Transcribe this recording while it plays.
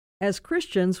As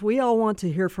Christians, we all want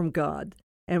to hear from God,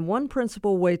 and one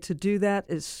principal way to do that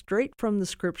is straight from the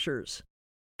Scriptures.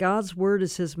 God's Word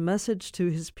is His message to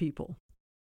His people.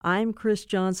 I'm Chris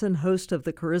Johnson, host of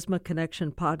the Charisma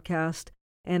Connection podcast,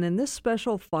 and in this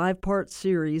special 5-part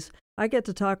series, I get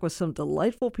to talk with some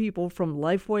delightful people from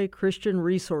Lifeway Christian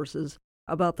Resources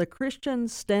about the Christian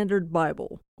Standard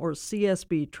Bible, or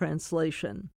CSB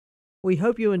translation. We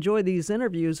hope you enjoy these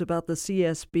interviews about the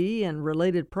CSB and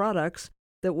related products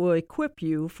that will equip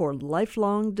you for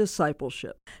lifelong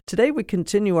discipleship. Today we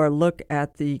continue our look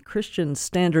at the Christian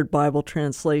Standard Bible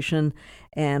translation,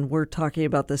 and we're talking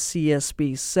about the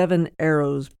CSB 7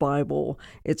 Arrows Bible.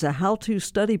 It's a how-to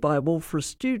study Bible for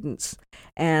students.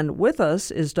 And with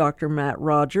us is Dr. Matt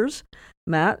Rogers.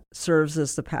 Matt serves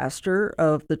as the pastor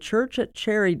of the church at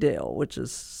Cherrydale, which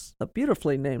is a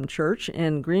beautifully named church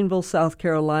in Greenville, South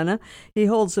Carolina. He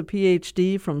holds a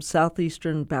Ph.D. from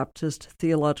Southeastern Baptist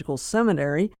Theological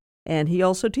Seminary, and he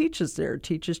also teaches there,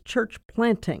 teaches church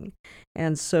planting.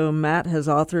 And so Matt has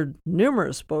authored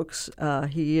numerous books.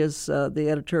 He is the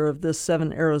editor of this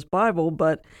 7 Arrows Bible,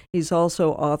 but he's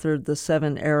also authored the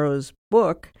 7 Arrows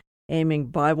book, aiming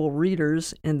Bible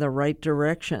readers in the right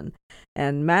direction.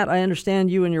 And Matt, I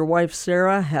understand you and your wife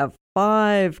Sarah have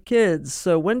 5 kids.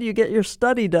 So when do you get your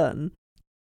study done?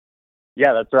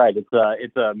 Yeah, that's right.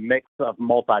 It's a mix of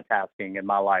multitasking in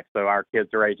my life. So our kids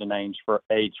are age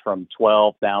from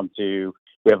 12 down to,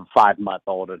 we have a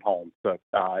 5-month-old at home. So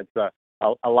it's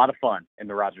a lot of fun in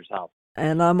the Rogers house.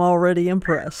 And I'm already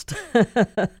impressed.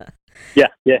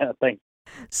 Yeah, thanks.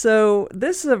 So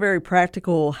this is a very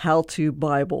practical how-to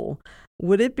Bible.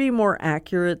 Would it be more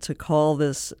accurate to call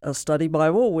this a study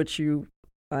Bible, which you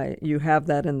have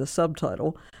that in the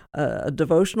subtitle, a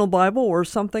devotional Bible, or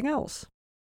something else?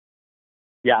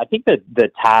 Yeah, I think that the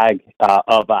tag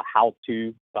of a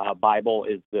how-to Bible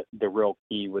is the real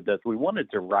key with this. We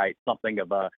wanted to write something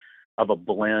of a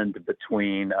blend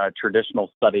between a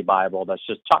traditional study Bible that's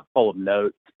just chock full of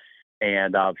notes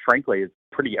and frankly is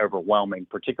pretty overwhelming,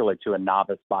 particularly to a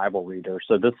novice Bible reader.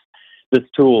 So this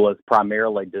tool is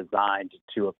primarily designed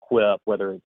to equip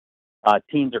whether it's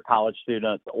teens or college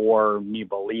students or new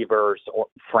believers or,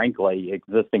 frankly,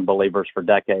 existing believers for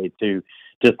decades who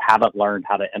just haven't learned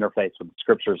how to interface with the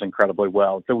Scriptures incredibly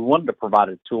well. So we wanted to provide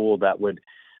a tool that would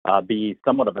be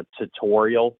somewhat of a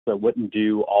tutorial, so it wouldn't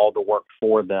do all the work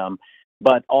for them,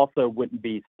 but also wouldn't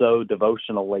be so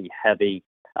devotionally heavy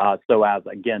so as,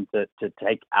 again, to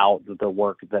take out the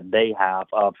work that they have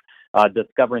of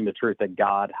discovering the truth that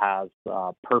God has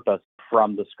purposed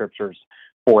from the Scriptures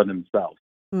for themselves.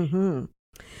 Mm-hmm.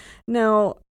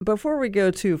 Now, before we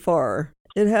go too far,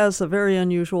 it has a very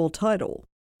unusual title,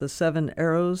 the 7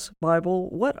 Arrows Bible.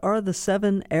 What are the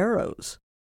 7 arrows?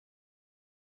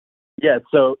 Yeah,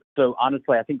 so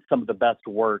honestly, I think some of the best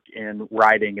work in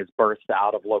writing is birthed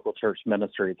out of local church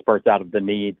ministry. It's birthed out of the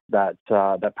needs that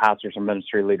pastors and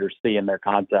ministry leaders see in their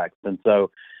context. And so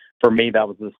for me, that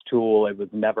was this tool. It was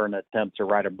never an attempt to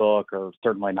write a book or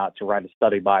certainly not to write a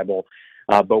study Bible,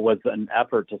 but was an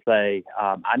effort to say,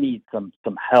 I need some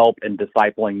help in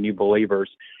discipling new believers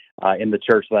in the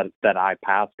church that I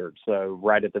pastored. So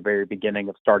right at the very beginning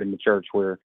of starting the church,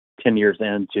 we're 10 years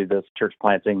into this church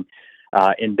planting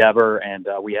endeavor, and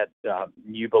we had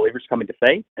new believers coming to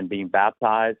faith and being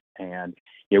baptized, and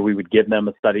we would give them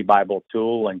a study Bible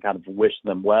tool and kind of wish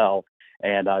them well,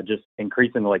 and just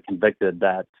increasingly convicted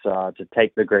that to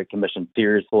take the Great Commission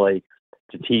seriously,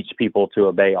 to teach people to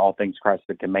obey all things Christ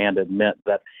had commanded, meant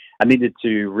that I needed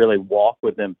to really walk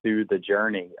with them through the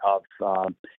journey of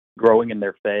growing in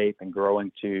their faith and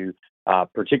growing to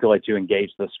particularly to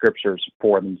engage the Scriptures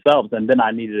for themselves. And then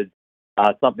I needed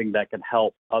something that could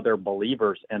help other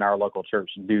believers in our local church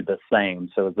do the same,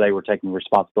 so as they were taking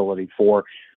responsibility for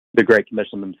the Great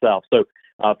Commission themselves. So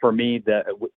for me,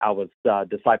 I was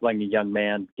discipling a young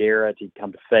man, Garrett. He'd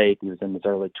come to faith. He was in his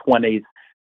early 20s.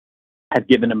 I'd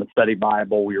given him a study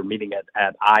Bible. We were meeting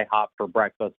at IHOP for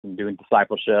breakfast and doing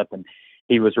discipleship, and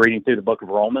he was reading through the book of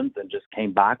Romans and just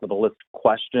came back with a list of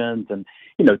questions and,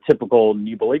 typical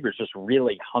new believers, just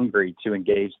really hungry to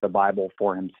engage the Bible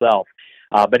for himself.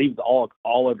 But he was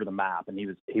all over the map, and he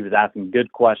was asking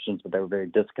good questions, but they were very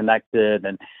disconnected,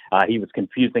 and he was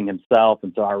confusing himself.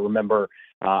 And so I remember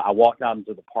I walked out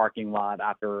into the parking lot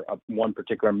after one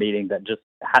particular meeting that just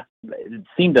it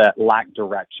seemed to lack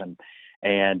direction,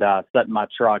 and sat in my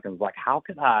truck and was like, how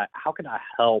could I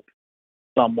help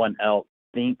someone else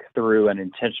think through an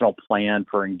intentional plan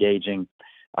for engaging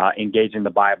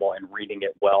the Bible and reading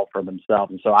it well for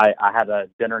themselves? And so I had a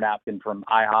dinner napkin from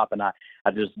IHOP, and I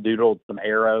just doodled some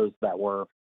arrows that were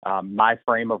my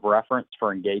frame of reference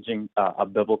for engaging a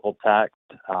biblical text,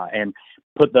 and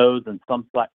put those in some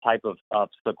type of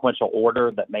sequential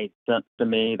order that made sense to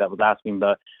me, that was asking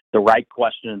the right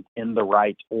questions in the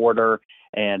right order.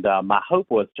 And my hope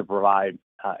was to provide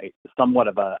somewhat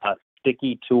of a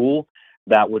sticky tool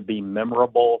that would be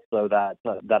memorable, so that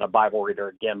that a Bible reader,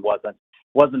 again,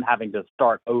 wasn't having to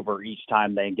start over each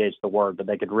time they engaged the Word, but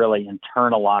they could really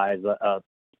internalize a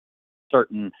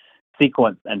certain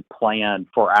sequence and plan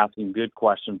for asking good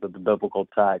questions of the biblical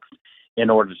text in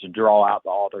order to draw out the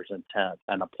author's intent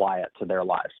and apply it to their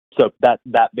lives. So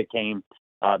that became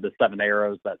the 7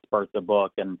 arrows that spurred the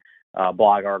book, and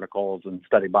blog articles and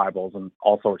study Bibles and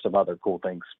all sorts of other cool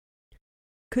things.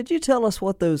 Could you tell us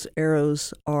what those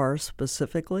arrows are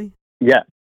specifically? Yeah.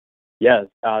 Yes.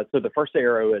 So the first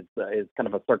arrow is kind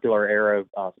of a circular arrow,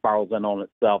 spirals in on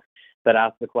itself, that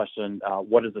asks the question,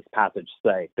 what does this passage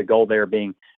say? The goal there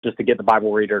being just to get the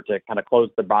Bible reader to kind of close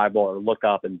the Bible or look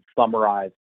up and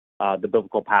summarize the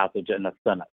biblical passage in a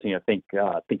sentence. Think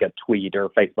a tweet or a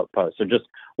Facebook post. So just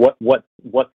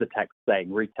what's the text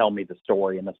saying? Retell me the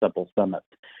story in a simple sentence.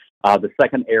 The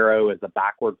second arrow is a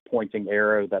backward pointing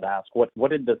arrow that asks,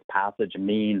 what did this passage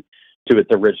mean to its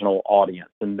original audience?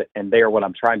 And there, what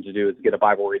I'm trying to do is get a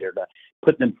Bible reader to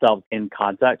put themselves in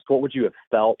context. What would you have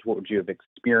felt? What would you have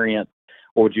experienced?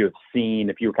 What would you have seen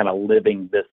if you were kind of living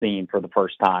this scene for the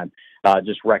first time?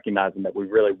 Just recognizing that we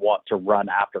really want to run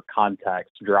after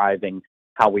context, driving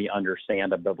how we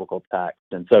understand a biblical text.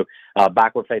 And so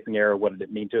backward-facing arrow, what did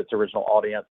it mean to its original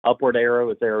audience? Upward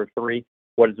arrow is arrow 3.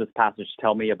 What does this passage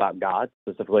tell me about God,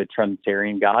 specifically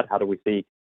Trinitarian God? How do we see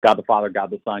God the Father, God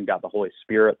the Son, God the Holy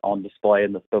Spirit on display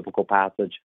in this biblical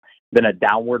passage? Then a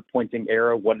downward pointing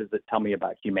arrow, what does it tell me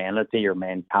about humanity or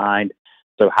mankind?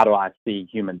 So how do I see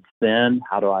human sin?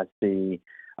 How do I see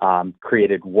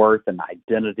created worth and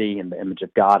identity in the image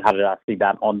of God? How did I see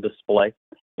that on display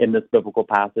in this biblical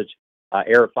passage?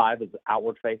 Arrow 5 is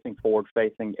outward-facing,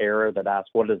 forward-facing arrow that asks,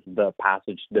 what does the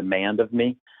passage demand of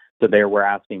me? So there we're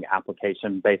asking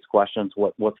application-based questions.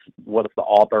 What's the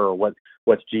author, or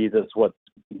what's Jesus? What's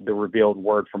the revealed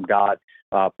word from God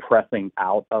pressing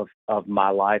out of my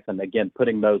life? And again,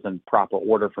 putting those in proper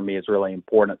order for me is really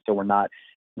important, so we're not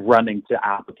running to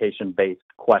application-based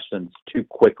questions too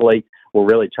quickly. We're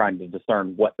really trying to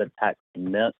discern what the text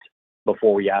meant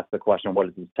before we ask the question, what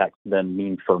does this text then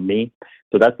mean for me?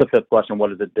 So that's the 5th question, what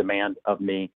does it demand of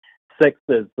me? 6th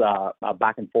is a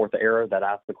back and forth arrow that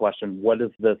asks the question, what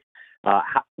does this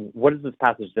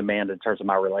passage demand in terms of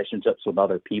my relationships with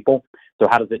other people? So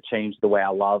how does it change the way I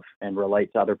love and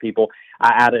relate to other people?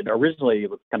 I added, originally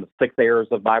it was kind of 6 areas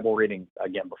of Bible reading,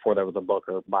 again, before there was a book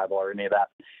or Bible or any of that.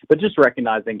 But just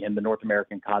recognizing in the North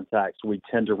American context, we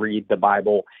tend to read the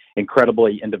Bible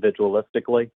incredibly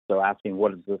individualistically. So asking,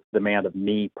 what does this demand of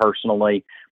me personally,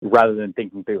 rather than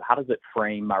thinking through, how does it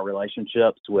frame my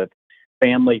relationships with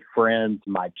family, friends,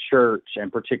 my church,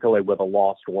 and particularly with a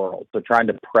lost world. So trying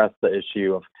to press the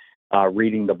issue of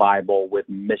reading the Bible with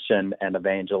mission and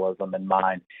evangelism in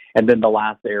mind. And then the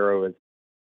last arrow is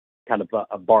kind of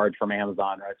a borrowed from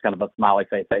Amazon, right? It's kind of a smiley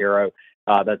face arrow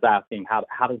that's asking,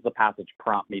 how does the passage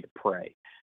prompt me to pray?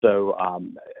 So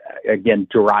again,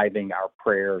 deriving our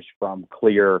prayers from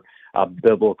clear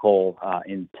biblical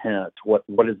intent.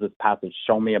 What does this passage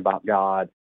show me about God?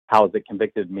 How has it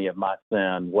convicted me of my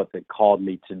sin? What's it called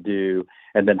me to do?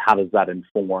 And then how does that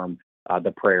inform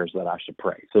the prayers that I should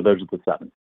pray? So those are the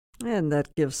 7. And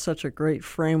that gives such a great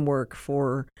framework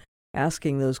for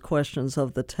asking those questions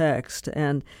of the text.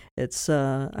 And it's,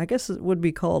 I guess it would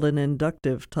be called an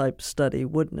inductive type study,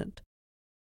 wouldn't it?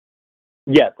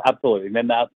 Yes, absolutely. And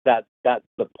that's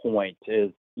the point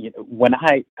is, when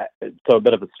so a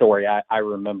bit of a story, I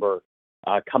remember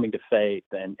coming to faith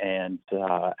and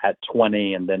at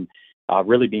 20, and then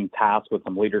really being tasked with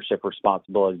some leadership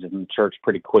responsibilities in the church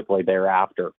pretty quickly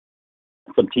thereafter,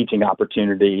 some teaching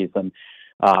opportunities. And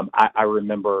I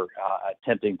remember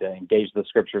attempting to engage the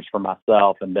scriptures for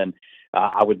myself, and then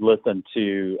I would listen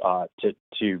to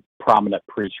prominent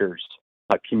preachers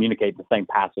communicate the same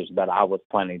passage that I was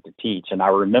planning to teach. And I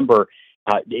remember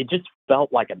it just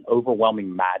felt like an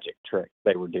overwhelming magic trick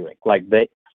they were doing. Like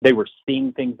they were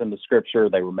seeing things in the scripture,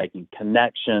 they were making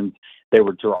connections, they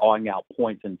were drawing out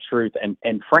points in truth.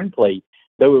 And frankly,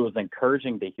 though it was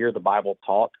encouraging to hear the Bible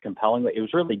taught compellingly, it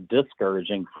was really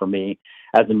discouraging for me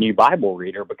as a new Bible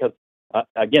reader because,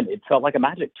 again, it felt like a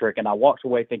magic trick. And I walked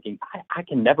away thinking, I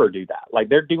can never do that. Like,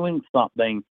 they're doing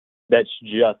something that's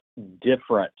just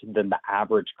different than the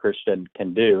average Christian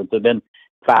can do. And so then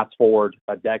fast forward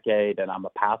a decade, and I'm a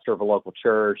pastor of a local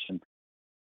church, and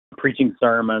preaching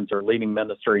sermons or leading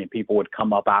ministry, and people would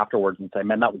come up afterwards and say,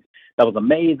 "Man, that was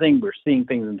amazing. We're seeing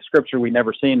things in Scripture we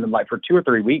never seen." And like for 2 or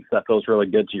 3 weeks, that feels really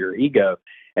good to your ego.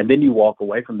 And then you walk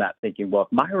away from that thinking, well,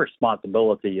 if my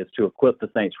responsibility is to equip the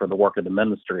saints for the work of the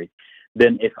ministry,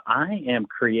 then if I am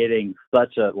creating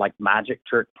such a like magic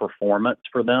trick performance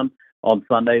for them on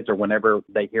Sundays or whenever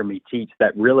they hear me teach,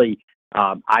 that really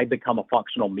I become a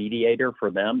functional mediator for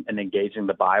them in engaging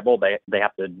the Bible. They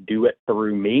have to do it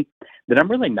through me. Then I'm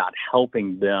really not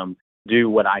helping them do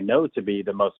what I know to be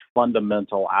the most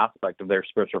fundamental aspect of their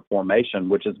spiritual formation,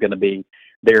 which is going to be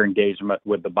their engagement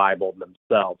with the Bible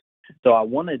themselves. So I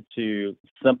wanted to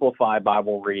simplify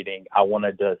Bible reading. I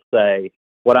wanted to say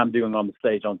what I'm doing on the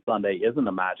stage on Sunday isn't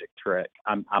a magic trick.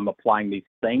 I'm applying these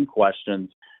same questions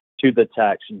to the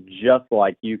text just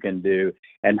like you can do,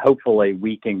 and hopefully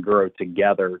we can grow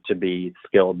together to be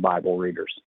skilled Bible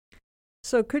readers.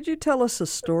 So could you tell us a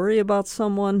story about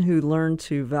someone who learned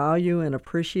to value and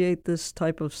appreciate this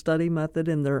type of study method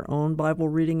in their own Bible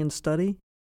reading and study?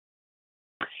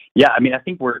 Yeah, I mean, I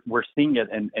think we're seeing it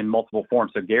in multiple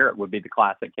forms. So Garrett would be the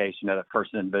classic case, the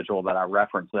first individual that I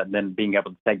referenced, that then being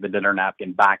able to take the dinner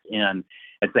napkin back in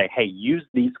and say, hey, use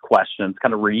these questions,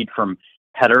 kind of read from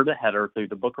header to header through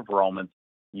the book of Romans.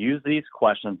 Use these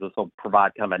questions. This will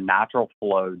provide kind of a natural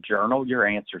flow. Journal your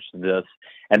answers to this.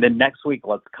 And then next week,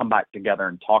 let's come back together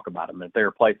and talk about them. If there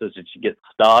are places that you get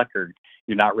stuck or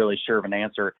you're not really sure of an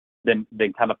answer, then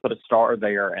kind of put a star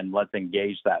there and let's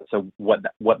engage that. So what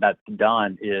that's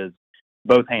done is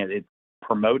both hands. It's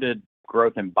promoted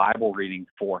growth in Bible reading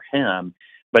for him,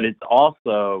 but it's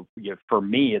also, for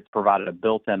me, it's provided a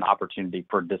built-in opportunity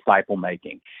for disciple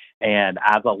making. And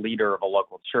as a leader of a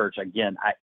local church, again,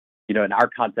 in our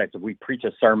context, if we preach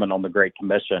a sermon on the Great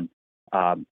Commission,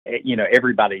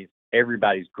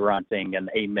 everybody's grunting and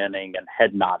amening and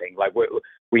head nodding. Like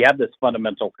we have this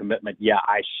fundamental commitment. Yeah,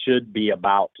 I should be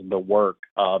about the work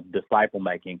of disciple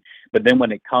making. But then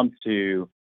when it comes to,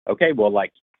 okay, well,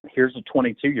 like here's a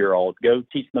 22-year-old, go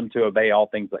teach them to obey all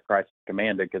things that Christ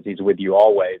commanded because he's with you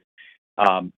always.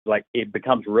 Like it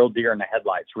becomes real deer in the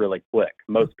headlights really quick.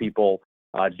 Most people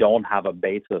don't have a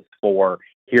basis for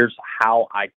here's how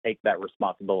I take that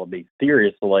responsibility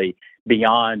seriously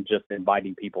beyond just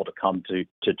inviting people to come to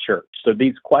church. So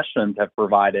these questions have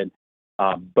provided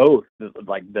both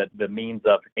like the means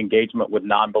of engagement with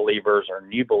non-believers or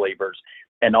new believers,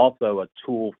 and also a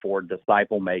tool for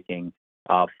disciple making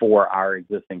for our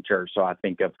existing church. So I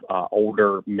think of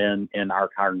older men in our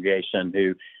congregation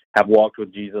who have walked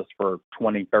with Jesus for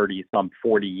 20, 30, some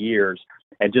 40 years,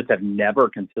 and just have never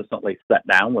consistently sat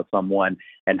down with someone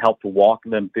and helped walk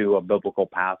them through a biblical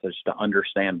passage to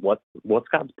understand what's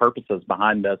God's purposes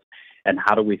behind this and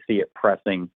how do we see it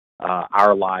pressing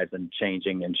our lives and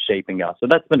changing and shaping us. So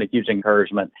that's been a huge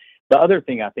encouragement. The other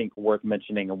thing I think worth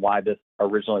mentioning, and why this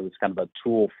originally was kind of a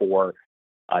tool for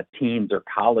teens or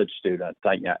college students,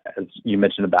 as you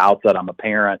mentioned at the outset, I'm a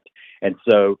parent, and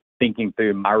so thinking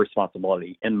through my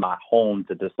responsibility in my home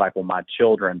to disciple my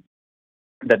children,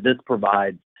 that this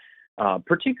provides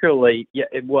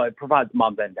it provides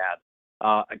moms and dads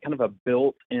a kind of a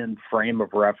built-in frame of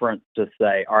reference to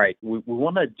say, all right, we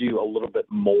want to do a little bit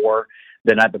more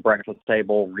than at the breakfast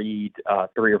table, read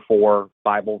 3 or 4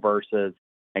 Bible verses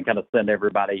and kind of send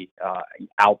everybody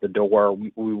out the door.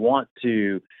 We want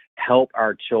to help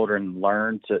our children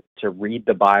learn to read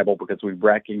the Bible because we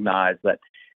recognize that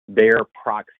their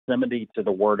proximity to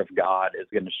the Word of God is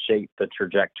going to shape the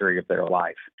trajectory of their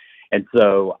life. And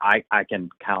so I can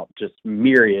count just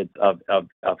myriads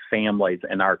of families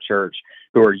in our church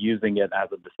who are using it as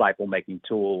a disciple-making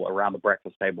tool around the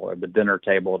breakfast table or the dinner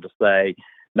table to say,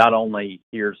 not only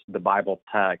here's the Bible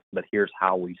text, but here's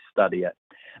how we study it.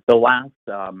 The last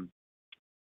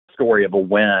story of a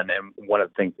win, and one of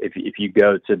the things, if you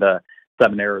go to the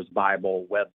Seven Arrows Bible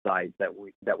website that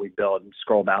we built and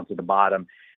scroll down to the bottom,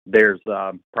 there's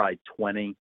probably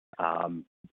 20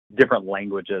 different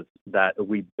languages that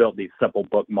we built, these simple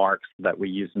bookmarks that we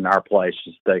use in our place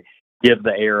just to give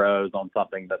the arrows on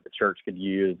something that the church could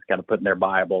use, kind of put in their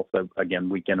Bible. So again,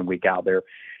 week in and week out,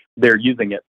 they're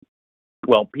using it.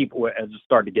 Well, people just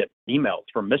started to get emails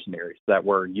from missionaries that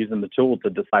were using the tool to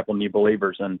disciple new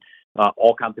believers in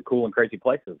all kinds of cool and crazy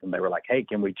places. And they were like, hey,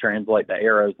 can we translate the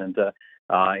arrows into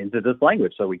this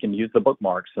language so we can use the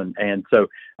bookmarks? And so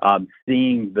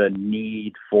seeing the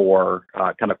need for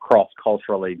kind of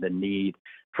cross-culturally, the need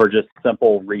for just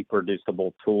simple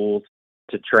reproducible tools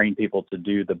to train people to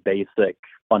do the basic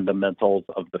fundamentals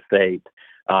of the faith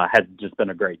has just been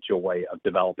a great joy of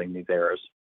developing these arrows.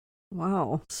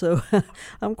 Wow. So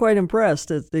I'm quite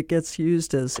impressed. It gets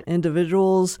used as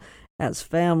individuals, as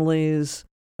families,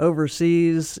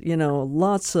 overseas.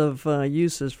 Lots of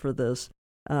uses for this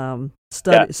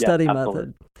study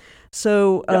method.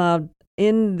 So,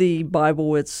 in the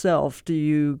Bible itself, do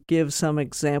you give some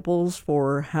examples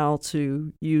for how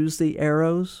to use the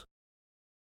arrows?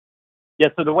 Yeah,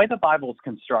 so the way the Bible is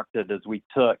constructed is we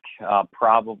took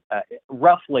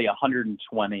roughly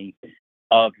 120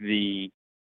 of the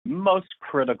most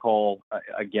critical,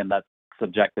 again, that's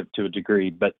subjective to a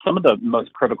degree, but some of the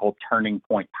most critical turning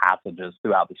point passages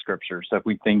throughout the scripture. So if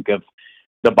we think of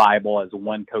the Bible as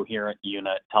one coherent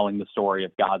unit telling the story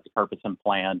of God's purpose and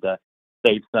plan to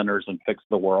save sinners and fix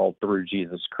the world through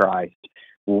Jesus Christ,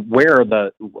 where are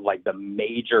the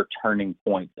major turning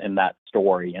points in that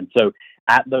story? And so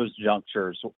at those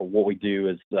junctures, what we do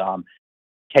is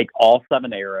take all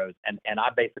 7 arrows, and I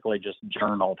basically just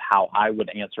journaled how I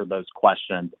would answer those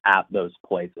questions at those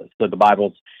places. So the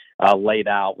Bible's laid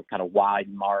out with kind of wide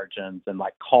margins and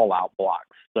like call-out blocks.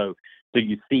 So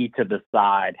you see to the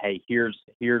side, hey, here's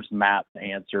Matt's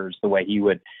answers, the way he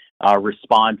would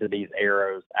respond to these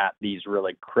arrows at these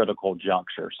really critical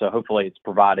junctures. So hopefully it's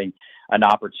providing an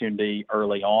opportunity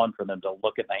early on for them to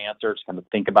look at the answers, kind of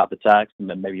think about the text, and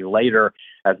then maybe later,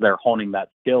 as they're honing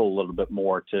that skill a little bit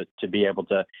more, to be able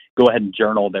to go ahead and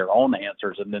journal their own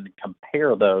answers and then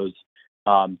compare those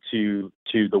to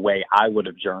the way I would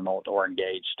have journaled or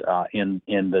engaged in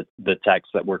the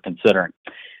text that we're considering.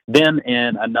 Then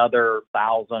in another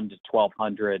 1,000 to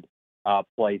 1,200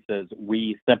 places,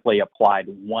 we simply applied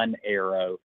one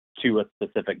arrow to a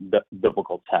specific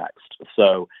biblical text.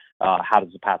 So how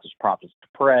does the passage prompt us to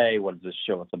pray? What does this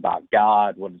show us about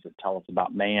God? What does it tell us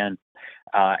about man?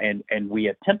 And we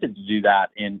attempted to do that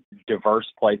in diverse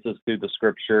places through the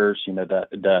scriptures,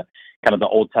 the kind of the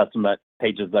Old Testament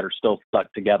pages that are still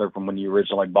stuck together from when you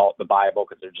originally bought the Bible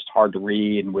because they're just hard to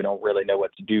read and we don't really know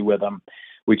what to do with them.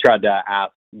 We tried to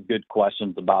ask good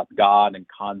questions about God and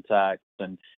context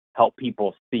and help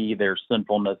people see their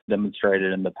sinfulness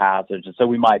demonstrated in the passage. And so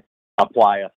we might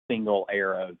apply a single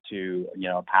arrow to,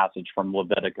 a passage from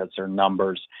Leviticus or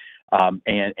Numbers,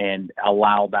 and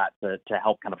allow that to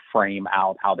help kind of frame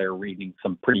out how they're reading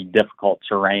some pretty difficult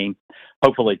terrain,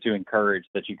 hopefully to encourage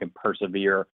that you can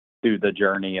persevere through the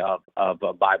journey of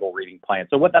a Bible reading plan.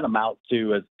 So what that amounts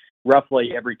to is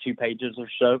roughly every 2 pages or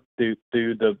so through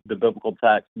the biblical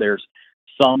text, there's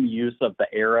some use of the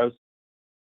arrows.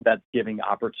 That's giving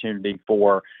opportunity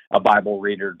for a Bible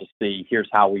reader to see, here's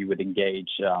how we would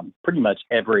engage pretty much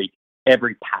every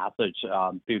passage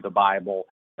through the Bible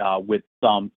with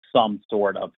some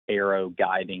sort of arrow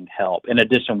guiding help. In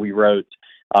addition, we wrote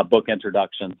book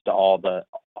introductions to all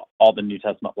the New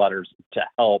Testament letters to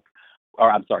help,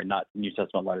 or I'm sorry, not New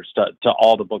Testament letters, to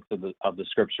all the books of the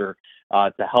Scripture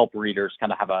to help readers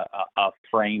kind of have a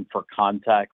frame for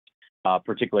context.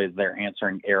 Particularly as they're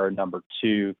answering arrow number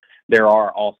 2. There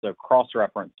are also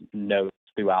cross-reference notes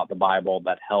throughout the Bible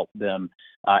that help them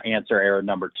answer arrow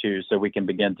number 2, so we can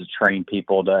begin to train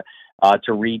people to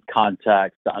read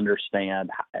context, to understand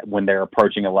when they're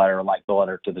approaching a letter like the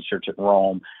letter to the church at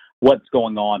Rome, what's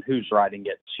going on, who's writing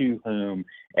it to whom,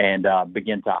 and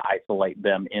begin to isolate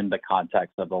them in the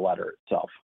context of the letter itself.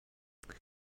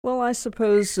 Well, I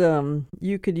suppose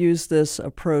you could use this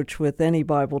approach with any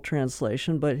Bible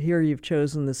translation, but here you've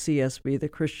chosen the CSB, the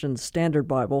Christian Standard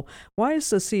Bible. Why is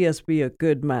the CSB a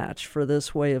good match for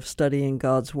this way of studying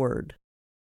God's Word?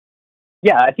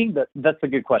 Yeah, I think that's a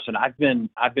good question. I've been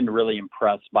really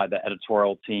impressed by the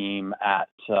editorial team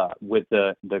with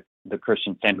the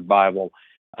Christian Standard Bible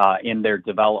in their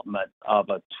development of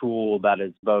a tool that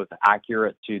is both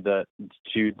accurate to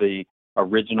the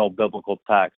original biblical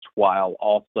text while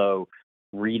also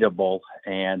readable.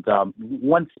 And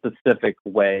one specific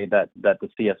way that the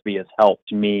CSB has helped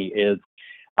me is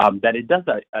that it does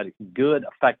a good,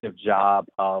 effective job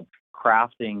of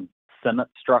crafting sentence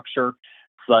structure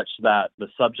such that the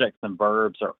subjects and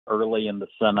verbs are early in the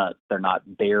sentence. They're not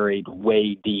buried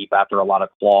way deep after a lot of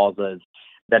clauses.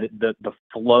 That the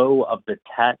flow of the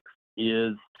text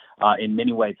is in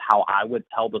many ways how I would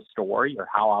tell the story or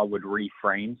how I would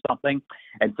reframe something.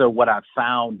 And so what I've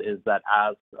found is that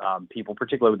as people,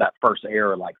 particularly with that first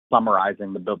error, like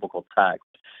summarizing the biblical text,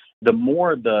 the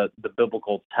more the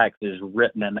biblical text is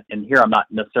written, and here I'm not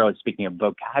necessarily speaking of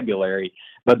vocabulary,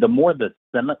 but the more the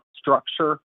sentence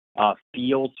structure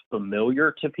feels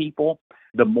familiar to people,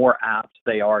 the more apt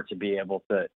they are to be able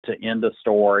to end a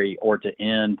story or to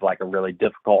end like a really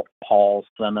difficult pause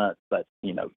sentence that's,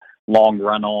 long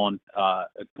run-on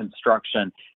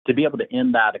construction, to be able to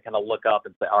end that and kind of look up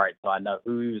and say, all right, so I know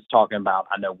who he was talking about.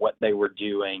 I know what they were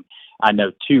doing. I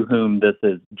know to whom this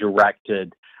is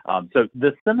directed. So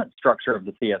the sentence structure of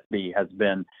the CSB has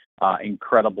been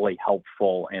incredibly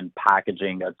helpful in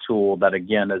packaging a tool that,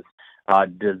 again, is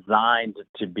designed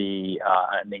to be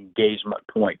an engagement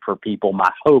point for people.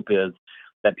 My hope is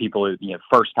that people who,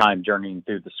 first time journeying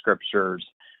through the scriptures,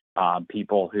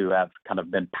 people who have kind of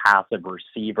been passive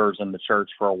receivers in the church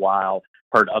for a while,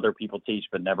 heard other people teach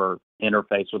but never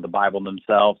interfaced with the Bible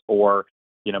themselves, or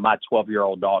my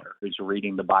 12-year-old daughter who's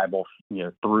reading the Bible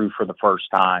through for the first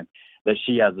time, that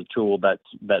she has a tool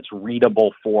that's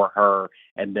readable for her,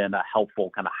 and then a helpful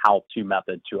kind of how-to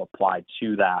method to apply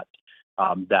to that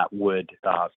that would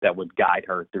guide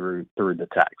her through the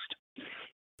text.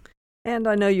 And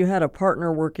I know you had a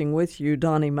partner working with you,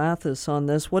 Donnie Mathis, on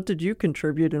this. What did you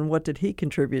contribute, and what did he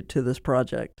contribute to this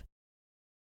project?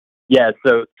 Yeah,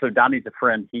 so Donnie's a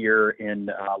friend here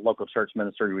in local church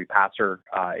ministry. We pastor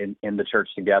in the church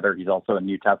together. He's also a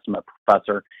New Testament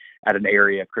professor at an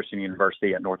area Christian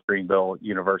university at North Greenville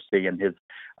University, and his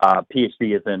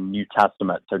PhD is in New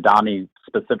Testament. So Donnie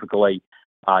specifically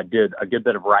did a good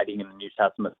bit of writing in the New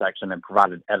Testament section and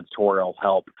provided editorial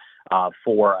help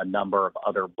for a number of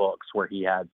other books where he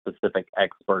had specific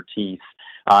expertise.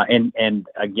 And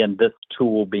again, this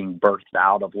tool being birthed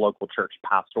out of local church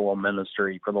pastoral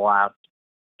ministry for the last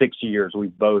 6 years,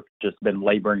 we've both just been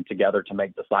laboring together to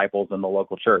make disciples in the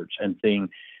local church and seeing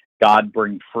God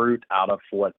bring fruit out of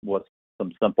what was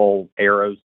some simple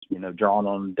arrows, drawn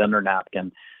on a dinner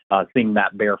napkin, seeing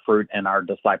that bear fruit in our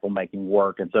disciple-making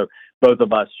work. And so both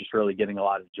of us just really getting a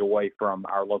lot of joy from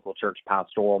our local church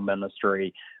pastoral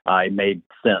ministry. It made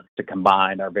sense to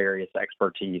combine our various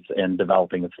expertise in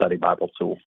developing a study Bible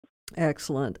tool.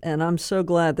 Excellent. And I'm so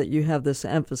glad that you have this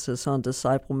emphasis on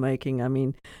disciple-making. I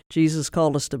mean, Jesus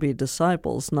called us to be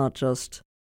disciples, not just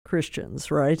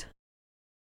Christians, right?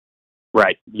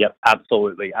 Right. Yep.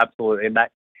 Absolutely. Absolutely. And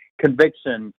that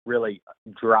conviction really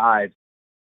drives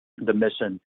the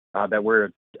mission that we're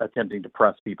attempting to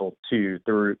press people to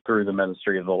through the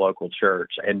ministry of the local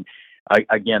church. And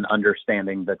again,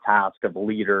 understanding the task of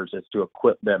leaders is to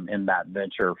equip them in that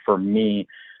venture. For me,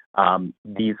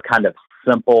 these kind of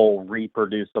simple,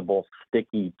 reproducible,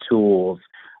 sticky tools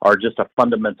are just a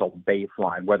fundamental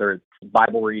baseline, whether it's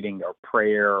Bible reading or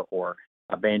prayer or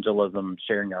evangelism,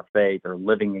 sharing our faith, or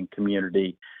living in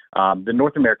community. The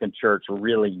North American church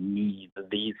really needs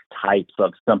these types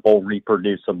of simple,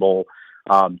 reproducible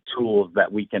tools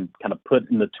that we can kind of put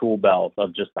in the tool belt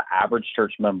of just the average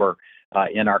church member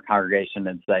in our congregation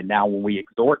and say, now when we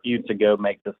exhort you to go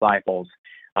make disciples,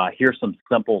 here's some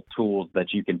simple tools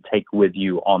that you can take with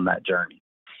you on that journey.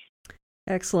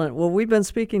 Excellent. Well, we've been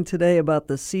speaking today about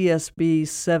the CSB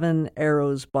 7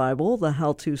 Arrows Bible, the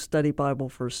how-to study Bible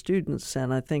for students.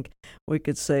 And I think we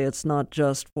could say it's not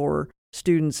just for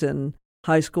students in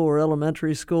high school or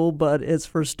elementary school, but it's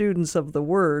for students of the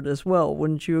Word as well.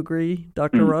 Wouldn't you agree,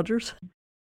 Dr. Rogers?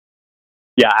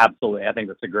 Yeah, absolutely. I think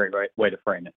that's a great way to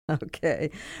frame it.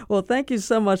 Okay. Well, thank you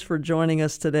so much for joining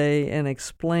us today and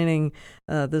explaining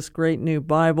this great new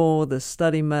Bible, this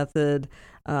study method.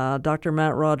 Dr.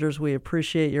 Matt Rogers, we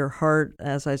appreciate your heart,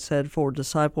 as I said, for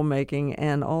disciple making,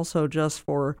 and also just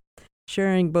for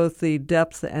sharing both the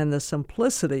depth and the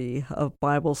simplicity of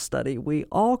Bible study. We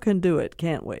all can do it,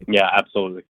 can't we? Yeah,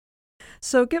 absolutely.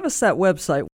 So give us that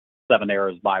website.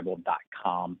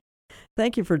 7arrowsbible.com.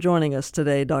 Thank you for joining us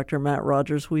today, Dr. Matt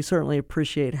Rogers. We certainly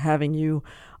appreciate having you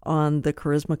on the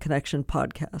Charisma Connection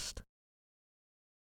podcast.